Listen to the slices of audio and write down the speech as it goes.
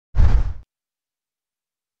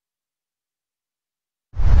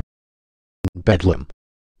Bedlam.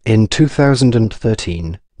 In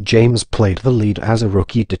 2013, James played the lead as a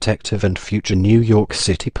rookie detective and future New York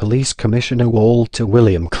City Police Commissioner Walter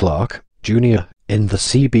William Clark, Jr., in the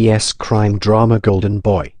CBS crime drama Golden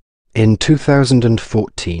Boy. In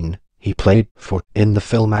 2014, he played in the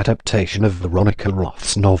film adaptation of Veronica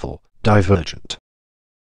Roth's novel, Divergent.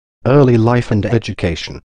 Early life and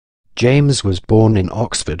education. James was born in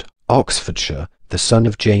Oxford, Oxfordshire, the son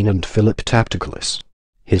of Jane and Philip Taptaclis.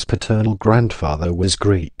 His paternal grandfather was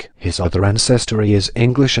Greek. His other ancestry is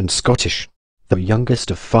English and Scottish. The youngest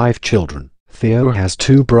of 5 children, Theo has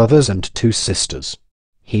 2 brothers and 2 sisters.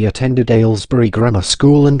 He attended Aylesbury Grammar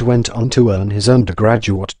School and went on to earn his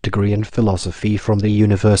undergraduate degree in philosophy from the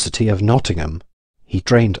University of Nottingham. He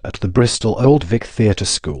trained at the Bristol Old Vic Theatre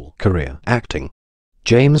School. Career: acting.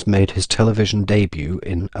 James made his television debut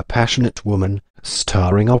in A Passionate Woman,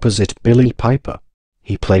 starring opposite Billie Piper.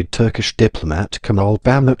 He played Turkish diplomat Kimmel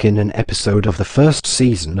in an episode of the first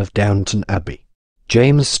season of Downton Abbey.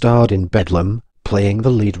 James starred in Bedlam, playing the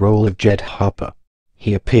lead role of Jed Harper.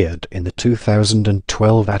 He appeared in the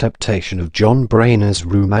 2012 adaptation of John Brayner's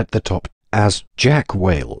Room at the Top, as Jack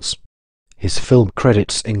Wales. His film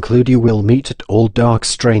credits include You Will Meet a Tall Dark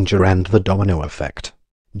Stranger and The Domino Effect.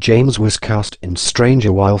 James was cast in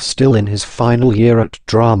Stranger while still in his final year at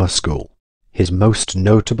drama school. His most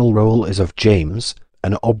notable role is of James,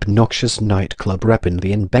 an obnoxious nightclub rep in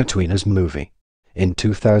the In-Betweeners movie. In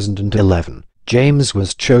 2011, James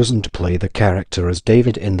was chosen to play the character as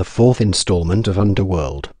David in the 4th installment of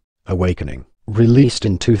Underworld, Awakening, released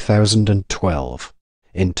in 2012.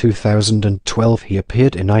 In 2012 he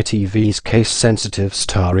appeared in ITV's Case Sensitive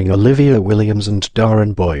starring Olivia Williams and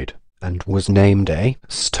Darren Boyd, and was named a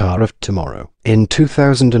Star of Tomorrow. In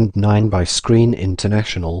 2009 by Screen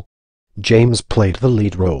International, James played the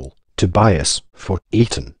lead role, Tobias,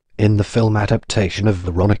 Eton, in the film adaptation of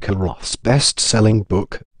Veronica Roth's best-selling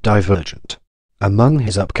book, Divergent. Among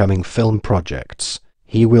his upcoming film projects,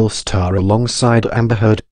 he will star alongside Amber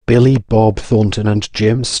Heard, Billy Bob Thornton and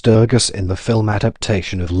Jim Sturgis in the film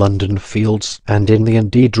adaptation of London Fields and in the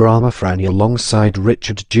indie drama Franny alongside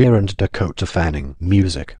Richard Gere and Dakota Fanning.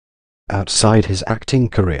 Music. Outside his acting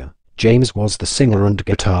career, James was the singer and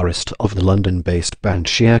guitarist of the London-based band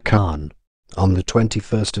Shere Khan. On the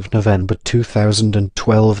 21st of November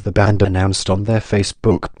 2012 the band announced on their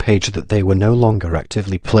Facebook page that they were no longer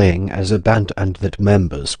actively playing as a band and that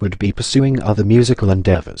members would be pursuing other musical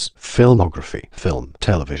endeavors. Filmography. Film,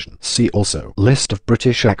 television. See also List of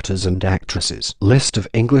British actors and actresses. List of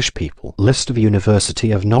English people. List of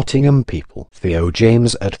University of Nottingham people. Theo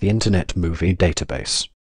James at the Internet Movie Database.